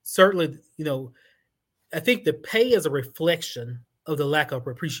 certainly, I think the pay is a reflection of the lack of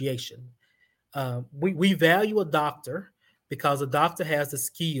appreciation. We value a doctor because a doctor has the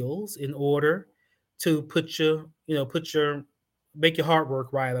skills in order to make your heart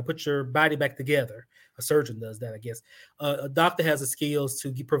work right, or put your body back together. A surgeon does that, I guess. A doctor has the skills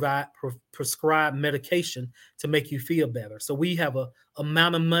to prescribe medication to make you feel better. So we have a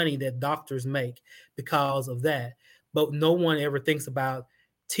amount of money that doctors make because of that. But no one ever thinks about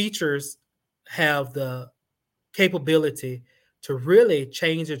teachers have the capability to really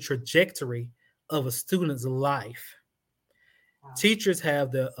change the trajectory of a student's life. Wow. Teachers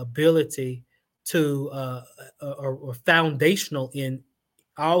have the ability to are foundational in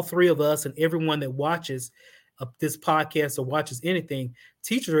all three of us and everyone that watches this podcast or watches anything.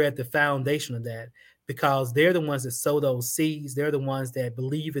 Teachers are at the foundation of that because they're the ones that sow those seeds. They're the ones that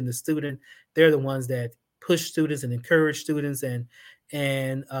believe in the student. They're the ones that push students and encourage students and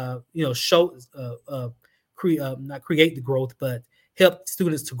show not create the growth, but help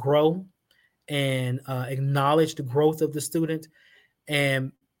students to grow and acknowledge the growth of the student.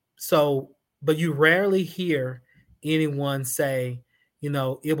 And so, but you rarely hear anyone say, you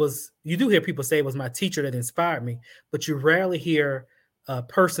do hear people say it was my teacher that inspired me, but you rarely hear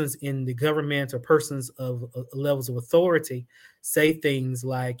persons in the government or persons of levels of authority say things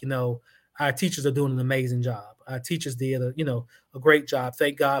like, our teachers are doing an amazing job. Our teachers did a great job.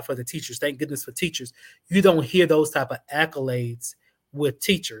 Thank God for the teachers. Thank goodness for teachers. You don't hear those type of accolades with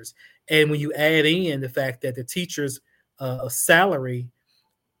teachers. And when you add in the fact that the teacher's salary,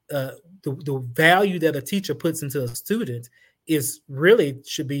 the value that a teacher puts into a student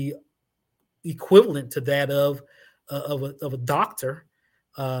should be equivalent to that of a doctor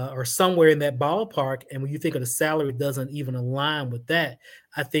or somewhere in that ballpark. And when you think of the salary doesn't even align with that,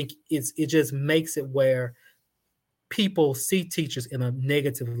 I think it just makes it where people see teachers in a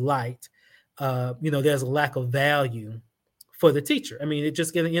negative light. There's a lack of value for the teacher. I mean, it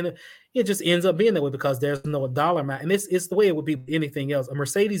just ends up being that way because there's no dollar amount, and it's the way it would be with anything else. A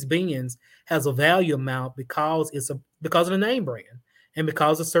Mercedes Benz has a value amount because because of the name brand and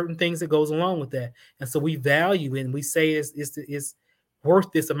because of certain things that goes along with that, and so we value it and we say it's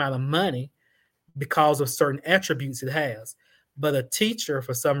worth this amount of money because of certain attributes it has. But a teacher,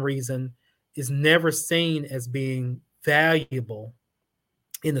 for some reason, is never seen as being valuable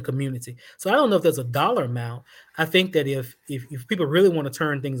in the community. So I don't know if there's a dollar amount. I think that if people really want to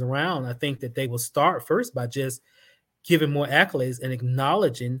turn things around, I think that they will start first by just giving more accolades and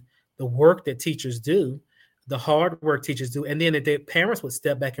acknowledging the work that teachers do, the hard work teachers do, and then that their parents would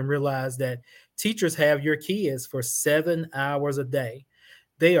step back and realize that teachers have your kids for 7 hours a day.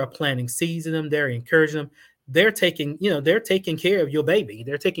 They are planting seeds in them. They're encouraging them. They're taking care of your baby.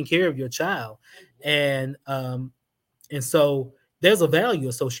 They're taking care of your child, and so there's a value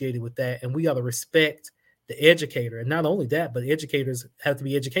associated with that, and we ought to respect the educator. And not only that, but educators have to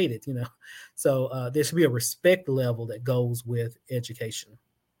be educated. So there should be a respect level that goes with education.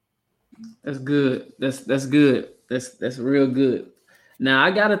 That's good. That's good. That's real good. Now I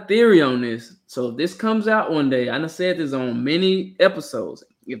got a theory on this. So if this comes out one day, I done said this on many episodes.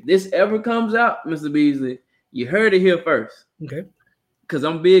 If this ever comes out, Mr. Beasley, you heard it here first. Okay. Because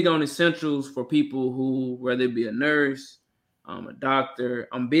I'm big on essentials for people who, whether it be a nurse, a doctor,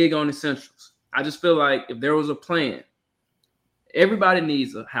 I'm big on essentials. I just feel like if there was a plan, everybody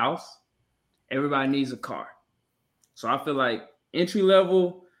needs a house, everybody needs a car. So I feel like entry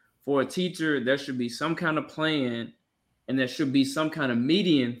level for a teacher, there should be some kind of plan, and there should be some kind of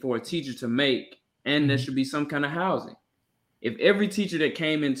median for a teacher to make, and there should be some kind of housing. If every teacher that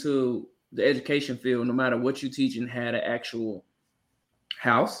came into the education field, no matter what you're teaching, had an actual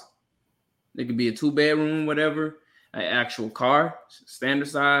house, it could be a 2-bedroom, whatever, an actual car, standard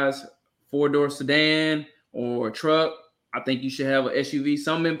size, 4-door sedan or a truck. I think you should have an SUV,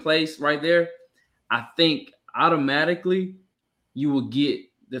 something in place right there. I think automatically you will get,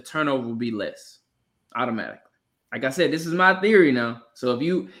 the turnover will be less automatically. Like I said, this is my theory now. So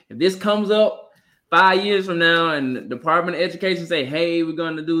if this comes up 5 years from now and the Department of Education say, hey, we're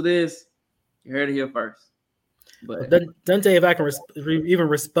going to do this, you heard it here first. But Dante, if I can even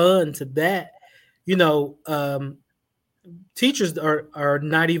respond to that, teachers are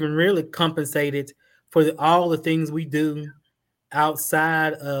not even really compensated for all the things we do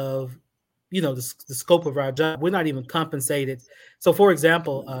outside of the scope of our job. We're not even compensated. So, for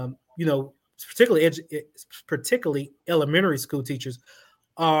example, particularly elementary school teachers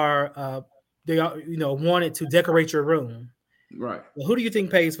are wanted to decorate your room. Right. Well, who do you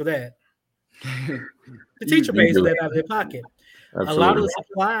think pays for that? The teacher pays for that out of their pocket. Absolutely. A lot of the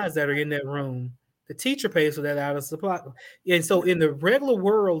supplies that are in that room, the teacher pays for that out of supply. And so in the regular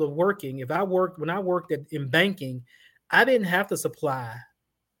world of working, when I worked in banking, I didn't have to supply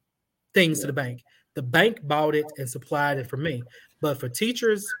things to the bank. The bank bought it and supplied it for me. But for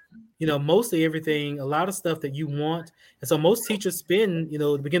teachers, mostly everything, a lot of stuff that you want. And so most teachers spend, at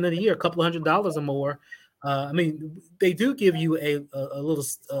the beginning of the year, a couple $100s or more. They do give you a little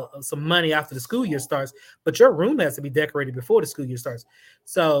some money after the school year starts, but your room has to be decorated before the school year starts.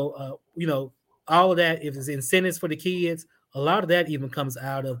 So, all of that, if it's incentives for the kids, a lot of that even comes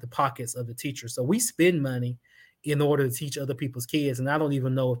out of the pockets of the teacher. So we spend money in order to teach other people's kids. And I don't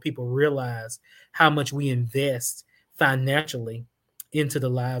even know if people realize how much we invest financially into the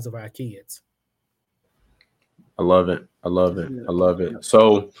lives of our kids. I love it. I love it. I love it.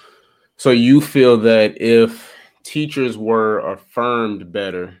 So you feel that if teachers were affirmed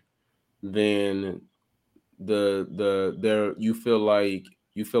better, then you feel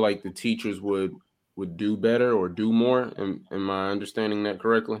like the teachers would do better or do more. Am I understanding that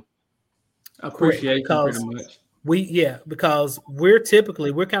correctly? I appreciate you pretty much. Because we're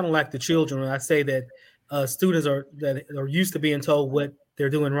kind of like the children. When I say that students that are used to being told what they're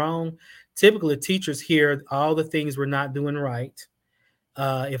doing wrong, typically teachers hear all the things we're not doing right.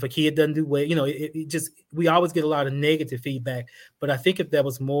 If a kid doesn't do well, we always get a lot of negative feedback. But I think if there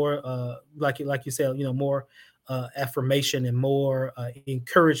was more, like you said, more affirmation and more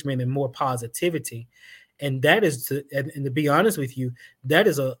encouragement and more positivity, and that is to be honest with you, that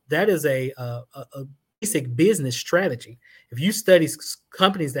is a basic business strategy. If you study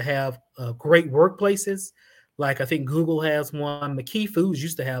companies that have great workplaces, Like I think Google has one. McKee Foods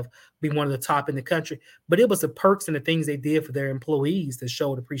used to have be one of the top in the country, but it was the perks and the things they did for their employees that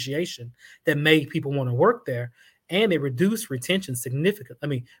showed appreciation that made people want to work there, and they reduced retention significantly. I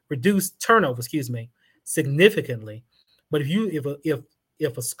mean, reduced turnover, excuse me, significantly. But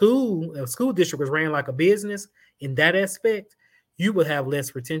if a school district was ran like a business in that aspect, you would have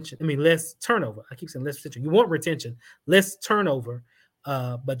less retention. I mean, less turnover. I keep saying less retention. You want retention, less turnover,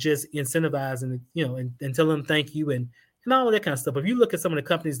 but just incentivizing, and tell them thank you and all of that kind of stuff. If you look at some of the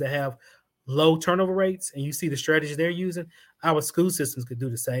companies that have low turnover rates and you see the strategies they're using, our school systems could do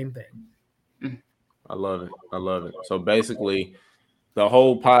the same thing. I love it. I love it. So basically, the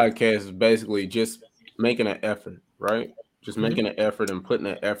whole podcast is basically just making an effort, right? Just making an effort and putting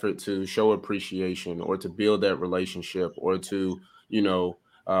an effort to show appreciation or to build that relationship or to,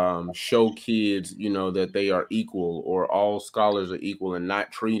 show kids, that they are equal or all scholars are equal and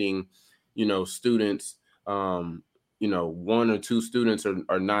not treating, students, one or two students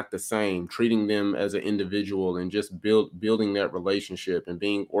are not the same, treating them as an individual and just building that relationship and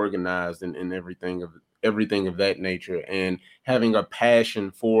being organized and everything of that nature and having a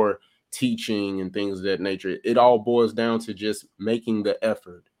passion for teaching and things of that nature. It all boils down to just making the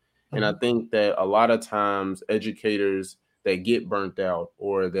effort. And I think that a lot of times educators that get burnt out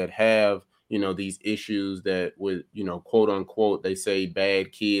or that have, these issues that with, quote unquote, they say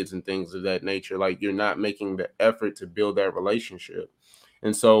bad kids and things of that nature, like you're not making the effort to build that relationship.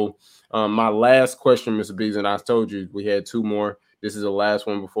 And so my last question, Mr. Beasley, and I told you we had two more. This is the last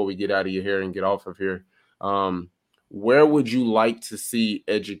one before we get out of your hair and get off of here. Where would you like to see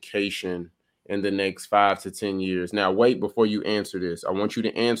education in the next 5 to 10 years? Now, wait, before you answer this, I want you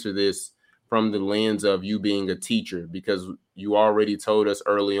to answer this from the lens of you being a teacher, because you already told us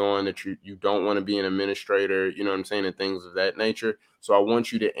early on that you don't want to be an administrator, you know what I'm saying, and things of that nature. So I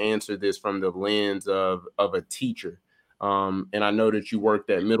want you to answer this from the lens of a teacher. And I know that you worked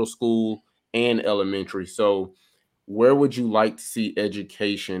at middle school and elementary. So where would you like to see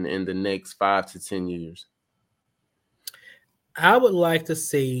education in the next 5 to 10 years? I would like to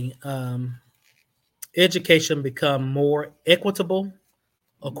see education become more equitable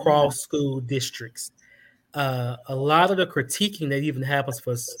across school districts. A lot of the critiquing that even happens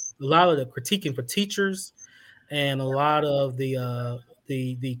for teachers, and a lot of the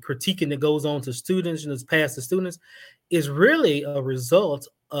critiquing that goes on to students and is passed to students, is really a result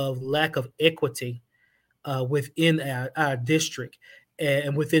of lack of equity within our district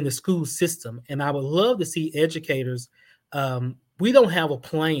and within the school system. And I would love to see educators. We don't have a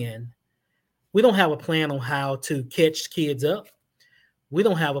plan. We don't have a plan on how to catch kids up. We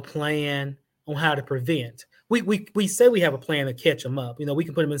don't have a plan on how to prevent. We say we have a plan to catch them up. We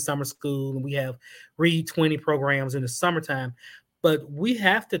can put them in summer school and we have Read 20 programs in the summertime, but we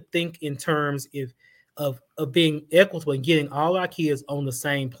have to think in terms of being equitable and getting all our kids on the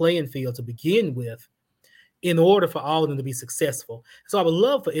same playing field to begin with, in order for all of them to be successful. So I would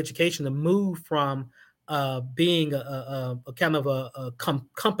love for education to move from being a kind of a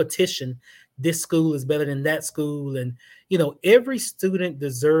competition. This school is better than that school. And, every student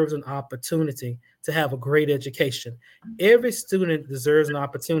deserves an opportunity to have a great education. Every student deserves an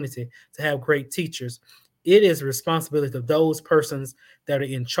opportunity to have great teachers. It is the responsibility of those persons that are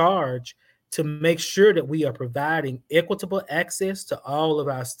in charge to make sure that we are providing equitable access to all of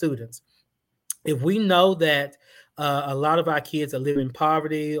our students. If we know that a lot of our kids are living in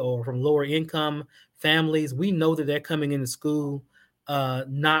poverty or from lower income families, we know that they're coming into school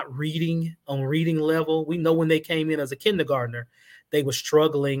not reading on reading level. We know when they came in as a kindergartner, they were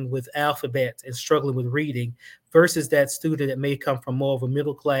struggling with alphabet and struggling with reading, versus that student that may come from more of a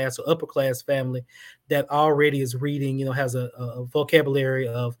middle class or upper class family that already is reading, has a vocabulary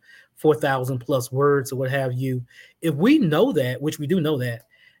of 4,000 plus words or what have you. If we know that, which we do know that,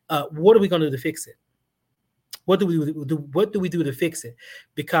 what are we going to do to fix it? What do we do to fix it?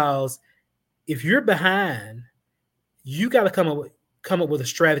 Because if you're behind, you got to come up with a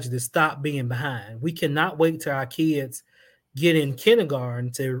strategy to stop being behind. We cannot wait till our kids get in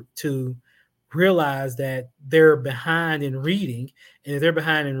kindergarten to realize that they're behind in reading. And if they're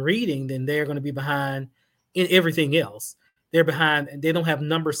behind in reading, then they're going to be behind in everything else. They're behind and they don't have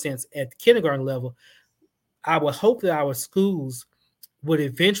number sense at the kindergarten level. I would hope that our schools would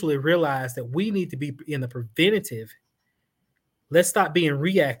eventually realize that we need to be in the preventative. Let's stop being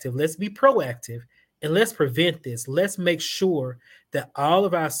reactive. Let's be proactive and let's prevent this. Let's make sure that all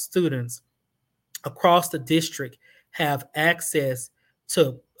of our students across the district have access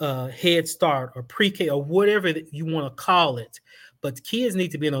to Head Start or pre-K or whatever you want to call it. But kids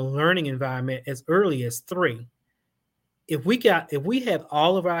need to be in a learning environment as early as 3. If we had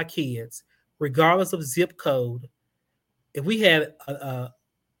all of our kids regardless of zip code, if we had a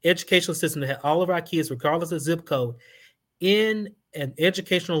educational system that had all of our kids, regardless of zip code, in an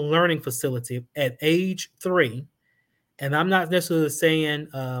educational learning facility at age 3, and I'm not necessarily saying,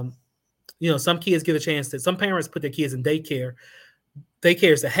 some kids get a chance to, some parents put their kids in daycares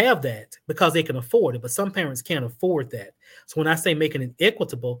to have that because they can afford it, but some parents can't afford that. So when I say making it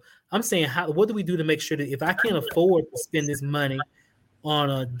equitable, I'm saying, what do we do to make sure that if I can't afford to spend this money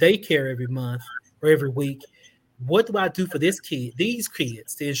on a daycare every month or every week, what do I do for these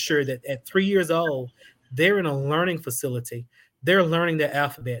kids to ensure that at 3 years old, they're in a learning facility, they're learning their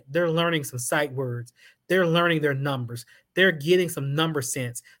alphabet, they're learning some sight words, they're learning their numbers, they're getting some number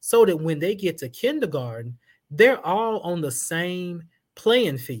sense, so that when they get to kindergarten, they're all on the same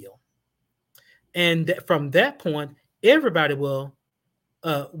playing field. And from that point, everybody will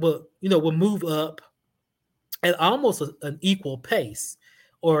move up at almost an equal pace,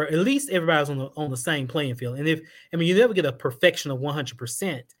 or at least everybody's on the same playing field. And you never get a perfection of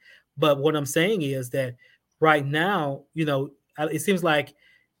 100%, but what I'm saying is that right now, it seems like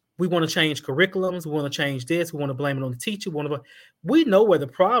we want to change curriculums, we want to change this, we want to blame it on the teacher, we know where the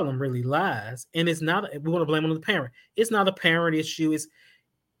problem really lies, and it's not. We want to blame it on the parent. It's not a parent issue.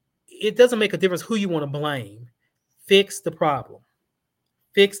 It doesn't make a difference who you want to blame. Fix the problem.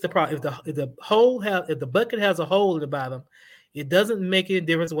 Fix the problem. If the bucket has a hole in the bottom, it doesn't make any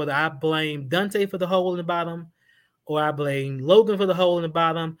difference whether I blame Dante for the hole in the bottom, or I blame Logan for the hole in the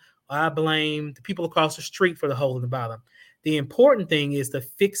bottom, or I blame the people across the street for the hole in the bottom. The important thing is to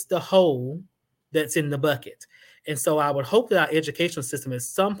fix the hole that's in the bucket. And so I would hope that our educational system at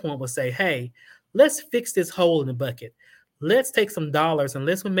some point will say, hey, let's fix this hole in the bucket. Let's take some dollars and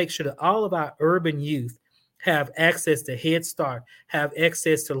let's make sure that all of our urban youth have access to Head Start, have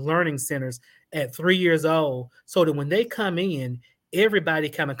access to learning centers at 3 years old, so that when they come in, everybody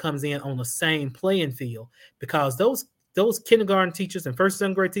kind of comes in on the same playing field. Because those kindergarten teachers and first,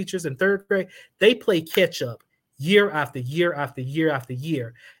 second grade teachers and third grade, they play catch up year after year after year after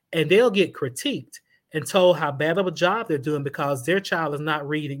year, and they'll get critiqued and told how bad of a job they're doing because their child is not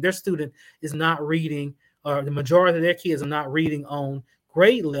reading, their student is not reading, or the majority of their kids are not reading on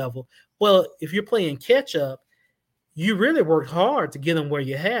grade level. Well, if you're playing catch up, you really worked hard to get them where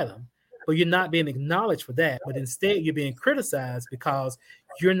you had them, but you're not being acknowledged for that. But instead, you're being criticized because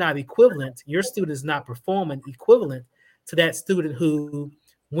you're not equivalent. Your student is not performing equivalent to that student who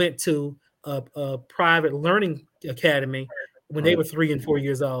went to a private learning academy when they were 3 and 4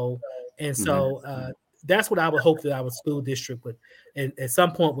 years old. And so that's what I would hope that our school district would, and at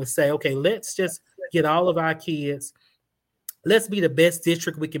some point, would say, okay, let's just get all of our kids. Let's be the best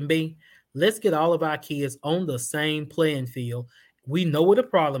district we can be. Let's get all of our kids on the same playing field. We know where the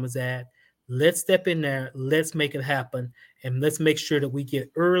problem is at. Let's step in there. Let's make it happen. And let's make sure that we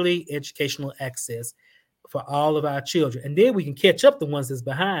get early educational access for all of our children. And then we can catch up the ones that's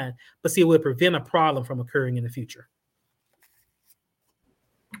behind, but see, it will prevent a problem from occurring in the future.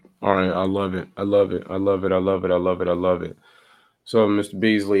 All right. I love it. I love it. I love it. I love it. I love it. I love it. So, Mr.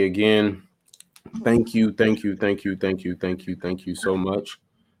 Beasley, again, thank you so much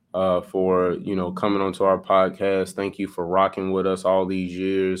for coming onto our podcast. Thank you for rocking with us all these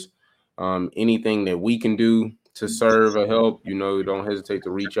years. Anything that we can do to serve or help, don't hesitate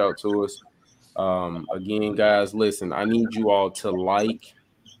to reach out to us. Again, guys, listen, I need you all to like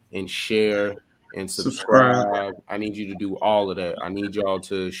and share and subscribe. I need you to do all of that. I need y'all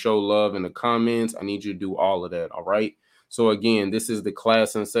to show love in the comments. I need you to do all of that. All right. So again, this is the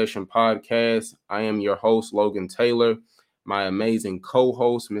Class in Session podcast. I am your host, Logan Taylor, my amazing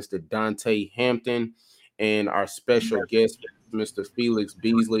co-host, Mr. Dante Hampton, and our special guest, Mr. Felix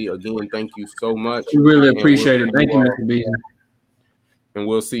Beasley. Again, thank you so much. We really appreciate it. Thank you, Mr. Beasley. And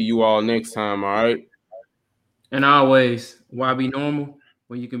we'll see you all next time, all right? And always, why be normal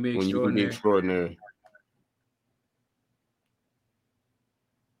when you can be extraordinary?